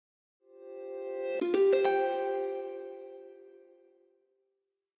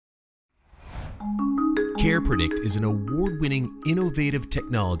CarePredict is an award-winning, innovative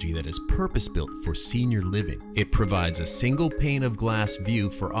technology that is purpose-built for senior living. It provides a single pane of glass view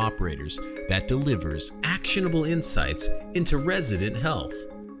for operators that delivers actionable insights into resident health.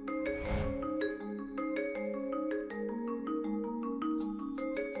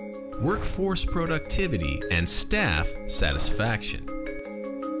 Workforce productivity and staff satisfaction.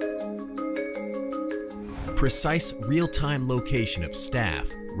 Precise real-time location of staff,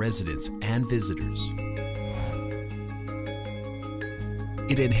 residents, and visitors.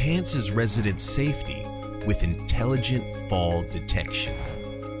 It enhances resident safety with intelligent fall detection.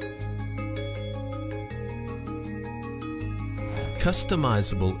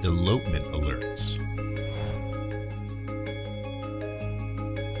 Customizable elopement alerts.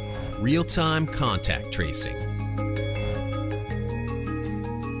 Real-time contact tracing.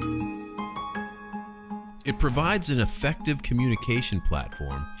 It provides an effective communication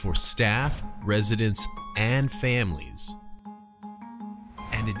platform for staff, residents, and families,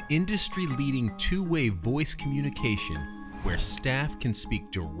 and an industry-leading two-way voice communication where staff can speak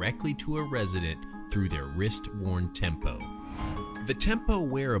directly to a resident through their wrist-worn Tempo. The Tempo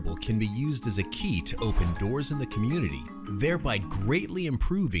wearable can be used as a key to open doors in the community, thereby greatly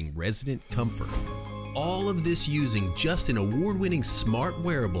improving resident comfort. All of this using just an award-winning smart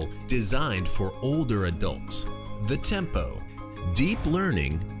wearable designed for older adults. The Tempo, deep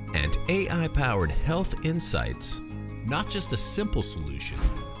learning, and AI-powered health insights. Not just a simple solution,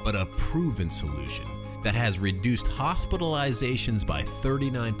 but a proven solution that has reduced hospitalizations by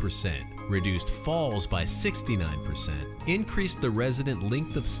 39%, reduced falls by 69%, increased the resident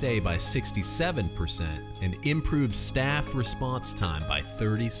length of stay by 67%, and improved staff response time by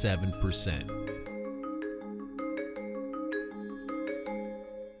 37%.